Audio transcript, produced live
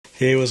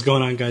Hey, what's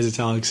going on, guys? It's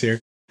Alex here.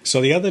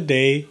 So the other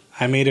day,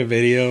 I made a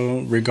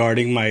video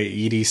regarding my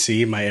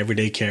EDC, my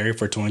everyday carry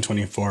for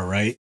 2024,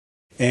 right?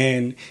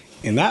 And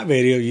in that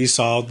video, you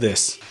saw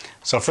this.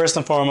 So first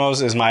and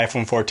foremost is my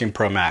iPhone 14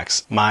 Pro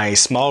Max, my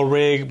small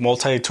rig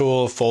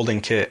multi-tool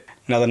folding kit.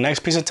 Now the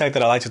next piece of tech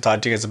that I like to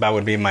talk to you guys about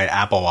would be my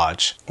Apple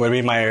Watch, would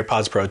be my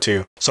AirPods Pro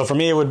 2. So for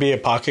me, it would be a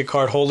pocket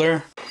card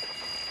holder.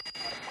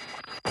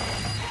 A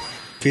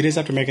few days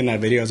after making that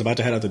video, I was about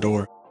to head out the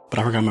door, but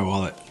I forgot my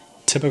wallet.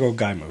 Typical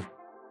guy move.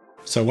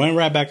 So I went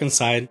right back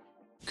inside,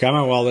 grabbed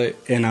my wallet,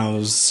 and I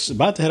was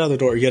about to head out the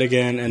door yet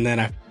again, and then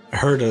I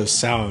heard a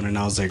sound, and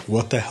I was like,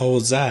 what the hell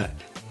was that?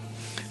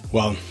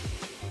 Well,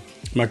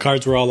 my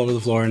cards were all over the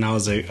floor, and I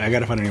was like, I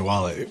gotta find a new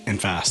wallet, and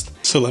fast.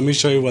 So let me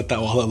show you what that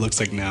wallet looks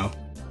like now.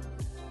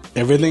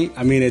 Everything,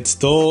 I mean, it's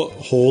still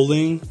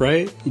holding,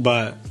 right?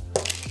 But,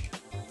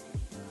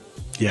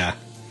 yeah.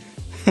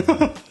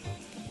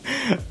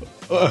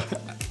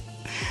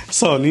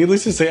 So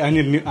needless to say, I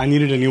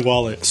needed a new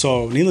wallet.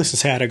 So needless to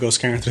say, I had to go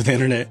scanning through the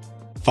internet,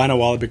 find a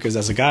wallet, because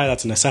as a guy,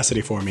 that's a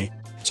necessity for me.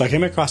 So I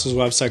came across this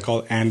website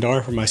called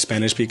Andar for my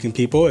Spanish-speaking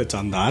people. It's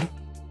Andar.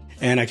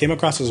 And I came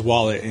across this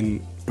wallet,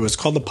 and it was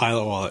called the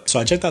Pilot Wallet. So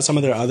I checked out some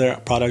of their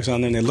other products on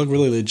there, and they look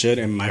really legit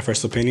in my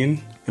first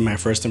opinion, in my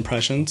first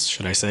impressions,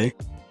 should I say.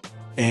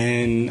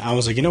 And I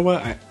was like, you know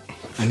what?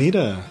 I need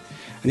an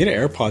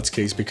AirPods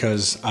case,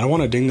 because I don't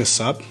want to ding this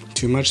up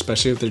too much,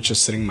 especially if they're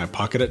just sitting in my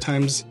pocket at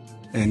times.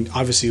 And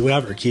obviously we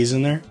have our keys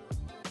in there,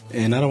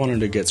 and I don't want them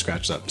to get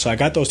scratched up. So I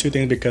got those two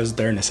things because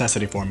they're a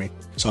necessity for me.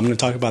 So I'm going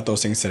to talk about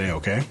those things today,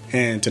 okay?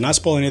 And to not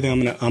spoil anything,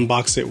 I'm going to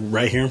unbox it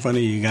right here in front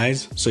of you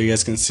guys so you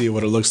guys can see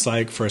what it looks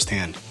like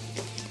firsthand.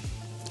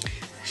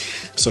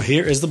 So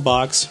here is the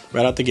box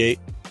right out the gate.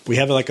 We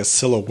have like a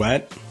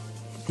silhouette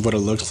of what it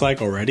looks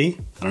like already.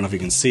 I don't know if you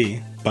can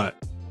see, but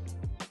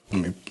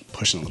let me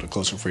push it a little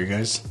closer for you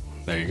guys.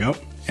 There you go.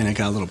 And it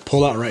got a little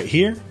pull out right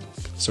here.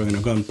 So we're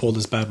going to go ahead and pull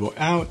this bad boy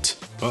out.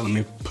 Well, let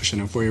me push it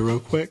in for you real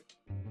quick.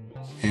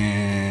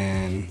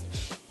 And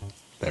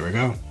there we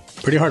go.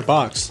 Pretty hard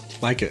box.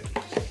 Like it.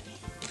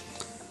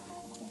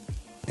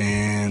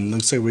 And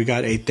looks like we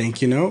got a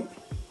thank you note.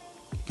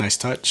 Nice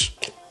touch.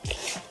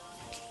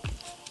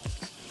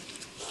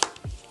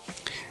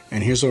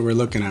 And here's what we're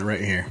looking at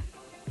right here.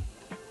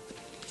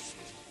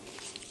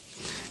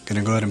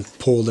 Gonna go ahead and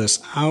pull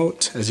this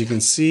out, as you can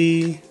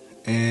see.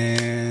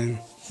 And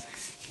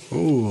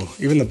ooh,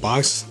 even the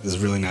box is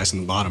really nice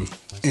in the bottom.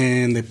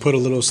 And they put a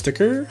little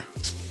sticker.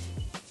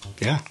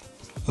 Yeah,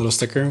 a little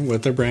sticker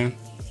with their brand.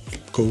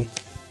 Cool.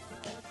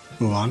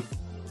 Move on.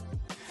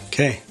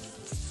 Okay.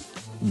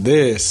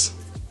 This.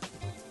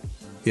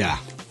 Yeah.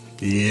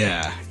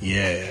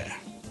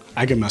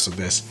 I can mess with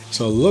this.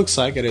 So it looks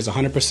like it is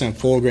 100%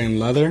 full grain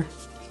leather.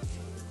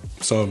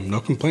 So no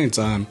complaints.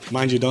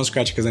 Mind you, don't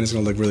scratch it because then it's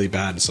gonna look really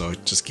bad. So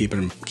just keep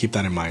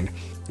that in mind.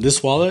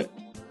 This wallet,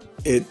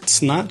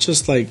 it's not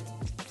just like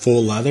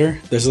full leather.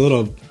 There's a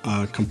little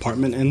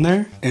compartment in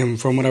there,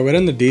 and from what I read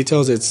in the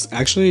details, it's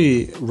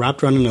actually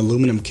wrapped around an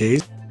aluminum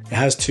case. It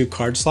has 2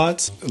 card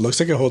slots. It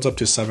looks like it holds up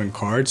to 7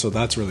 cards, so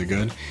that's really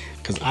good,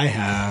 because I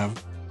have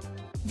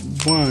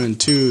 1,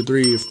 2,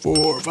 3,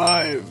 4,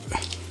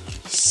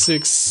 5,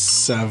 6,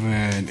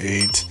 7,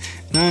 8,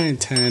 9,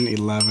 10,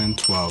 11,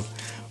 12.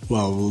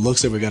 Well,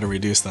 looks like we got to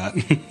reduce that.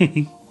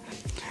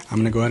 I'm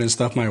gonna go ahead and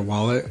stuff my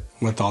wallet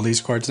with all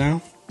these cards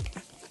now.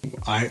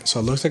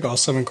 So it looks like all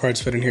 7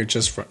 cards fit in here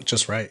just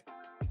right.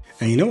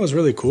 And you know what's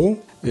really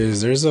cool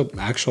is there's an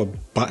actual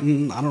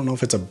button. I don't know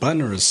if it's a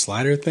button or a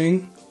slider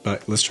thing,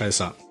 but let's try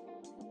this out.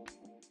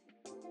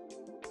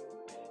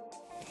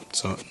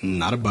 So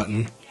not a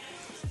button.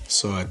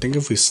 So I think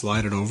if we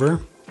slide it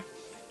over.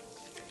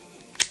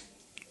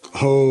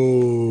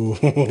 Oh,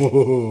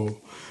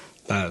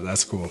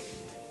 that's cool.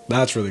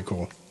 That's really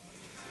cool.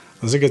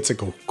 Looks like it's a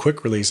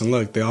quick release, and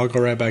look, they all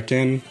go right back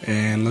in,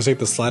 and looks like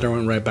the slider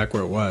went right back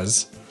where it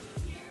was.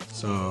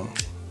 So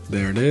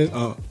there it is.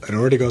 Oh, it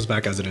already goes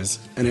back as it is.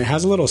 And it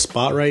has a little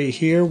spot right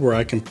here where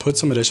I can put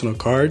some additional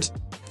cards.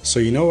 So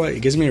you know what?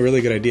 It gives me a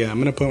really good idea. I'm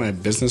gonna put my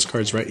business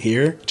cards right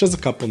here. Just a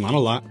couple, not a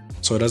lot.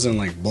 So it doesn't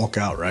like bulk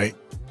out, right?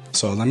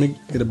 So let me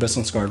get a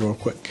business card real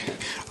quick.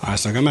 All right,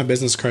 so I got my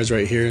business cards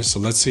right here.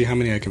 So let's see how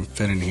many I can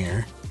fit in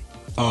here.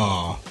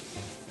 Oh,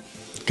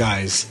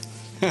 guys.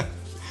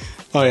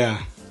 Oh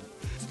yeah.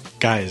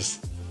 Guys.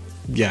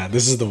 Yeah,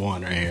 this is the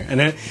one right here.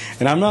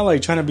 And I'm not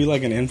like trying to be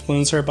like an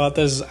influencer about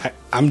this.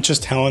 I'm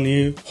just telling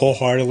you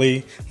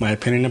wholeheartedly my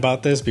opinion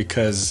about this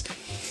because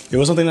it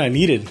was something that I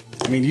needed.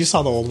 I mean, you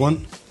saw the old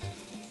one.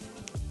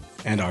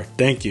 Andar,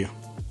 thank you.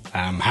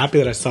 I'm happy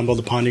that I stumbled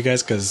upon you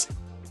guys because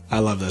I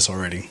love this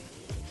already.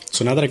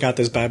 So now that I got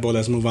this bad boy,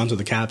 let's move on to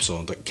the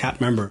capsule.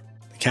 Remember,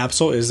 the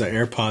capsule is the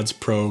AirPods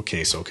Pro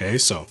case, okay?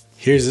 So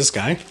here's this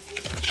guy.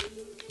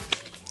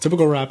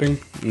 Typical wrapping.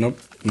 Nope,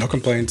 no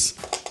complaints.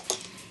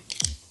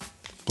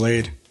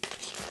 Blade.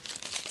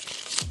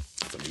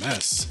 It's a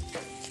mess.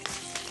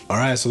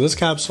 Alright, so this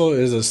capsule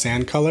is a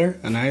sand color,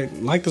 and I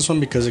like this one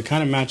because it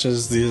kind of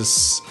matches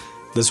this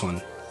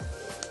one.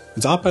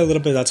 It's off by a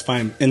little bit, that's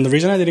fine. And the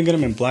reason I didn't get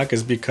them in black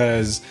is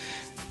because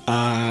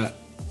A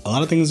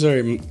lot of things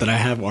that I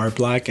have are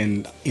black,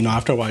 and you know,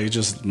 after a while, you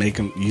just make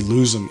them, you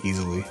lose them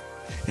easily,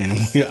 and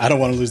I don't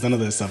want to lose none of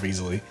this stuff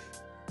easily.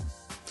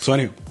 So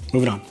anyway,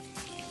 moving on.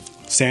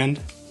 Sand,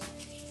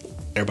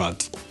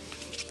 AirPods.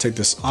 Take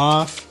this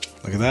off.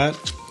 Look at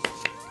that.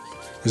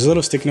 There's a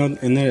little stick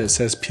note in there that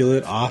says peel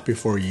it off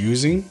before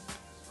using,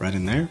 right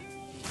in there.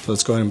 So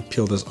let's go ahead and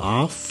peel this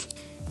off.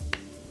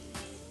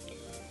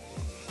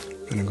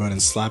 I'm gonna go ahead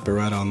and slap it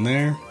right on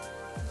there.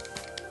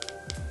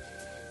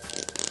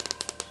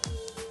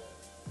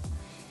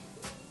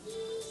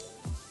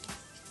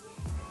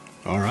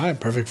 All right,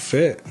 perfect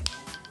fit.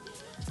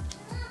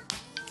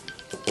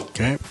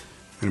 Okay, I'm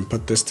gonna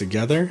put this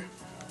together.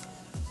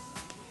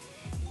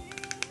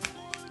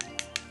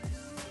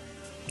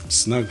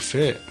 Snug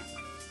fit.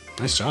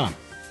 Nice job.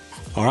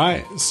 All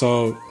right,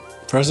 so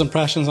first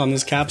impressions on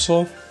this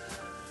capsule.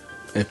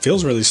 It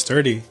feels really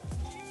sturdy,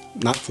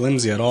 not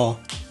flimsy at all.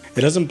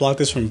 It doesn't block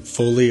this from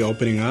fully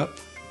opening up,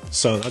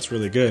 so that's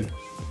really good.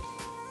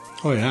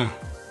 Oh yeah,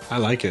 I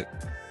like it.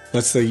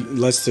 Lets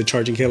the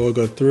charging cable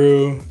go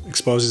through,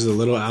 exposes a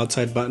little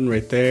outside button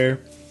right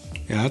there.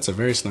 Yeah, that's a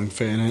very snug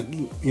fit,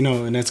 and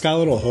it's got a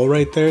little hole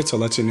right there to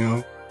let you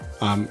know.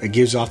 It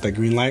gives you off that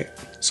green light.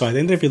 So I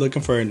think that if you're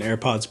looking for an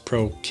AirPods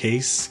Pro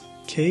case,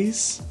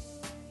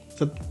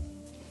 the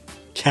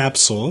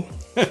capsule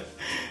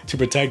to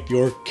protect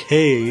your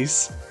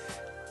case,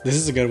 this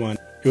is a good one.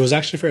 It was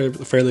actually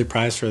fairly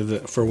priced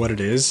for what it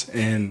is,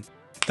 and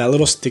that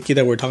little sticky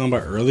that we were talking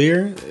about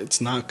earlier,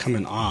 it's not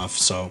coming off,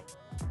 so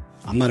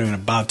I'm not even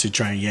about to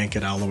try and yank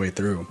it all the way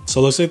through. So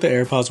it looks like the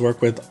AirPods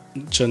work with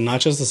not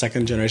just the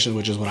second generation,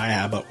 which is what I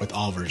have, but with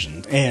all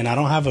versions. And I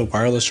don't have a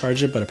wireless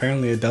charger, but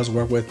apparently it does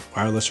work with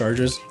wireless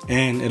chargers.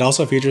 And it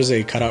also features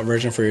a cutout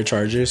version for your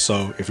charger.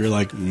 So if you're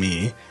like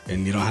me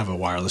and you don't have a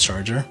wireless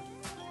charger,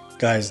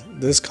 guys,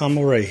 this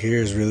combo right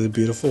here is really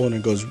beautiful and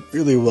it goes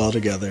really well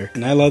together.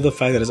 And I love the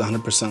fact that it's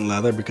 100%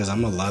 leather because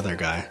I'm a leather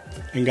guy.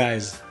 And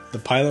guys, the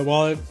Pilot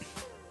wallet,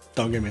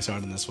 don't get me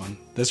started on this one.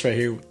 This right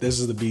here, this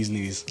is the bee's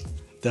knees.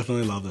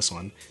 Definitely love this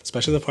one,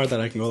 especially the part that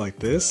I can go like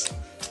this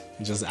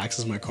and just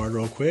access my card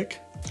real quick.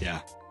 Yeah,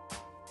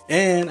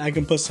 and I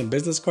can put some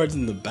business cards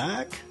in the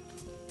back.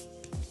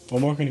 What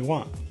more can you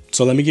want?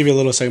 So let me give you a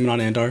little segment on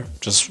Andar,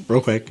 just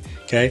real quick.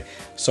 Okay,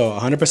 so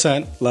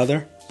 100%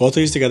 leather. Both of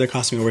these together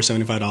cost me over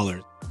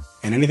 $75,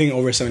 and anything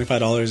over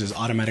 $75 is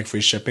automatic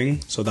free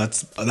shipping. So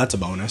that's a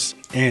bonus.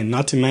 And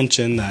not to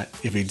mention that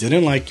if you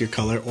didn't like your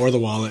color or the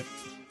wallet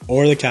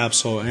or the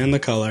capsule and the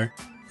color,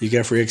 you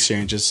get free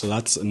exchanges, so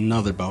that's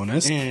another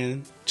bonus.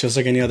 And just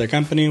like any other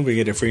company, we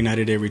get a free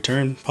 90-day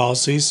return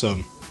policy, so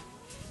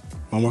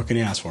what more can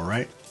you ask for,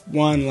 right?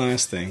 One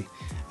last thing.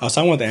 I was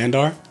talking with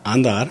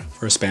Andar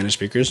for Spanish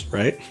speakers,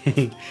 right?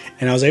 And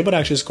I was able to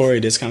actually score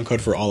a discount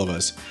code for all of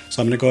us. So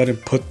I'm gonna go ahead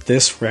and put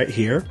this right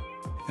here,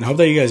 and I hope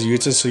that you guys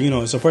use it so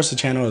it supports the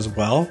channel as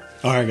well.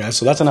 All right, guys,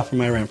 so that's enough for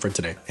my rant for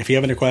today. If you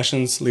have any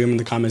questions, leave them in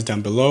the comments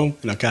down below,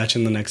 and I'll catch you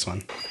in the next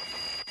one.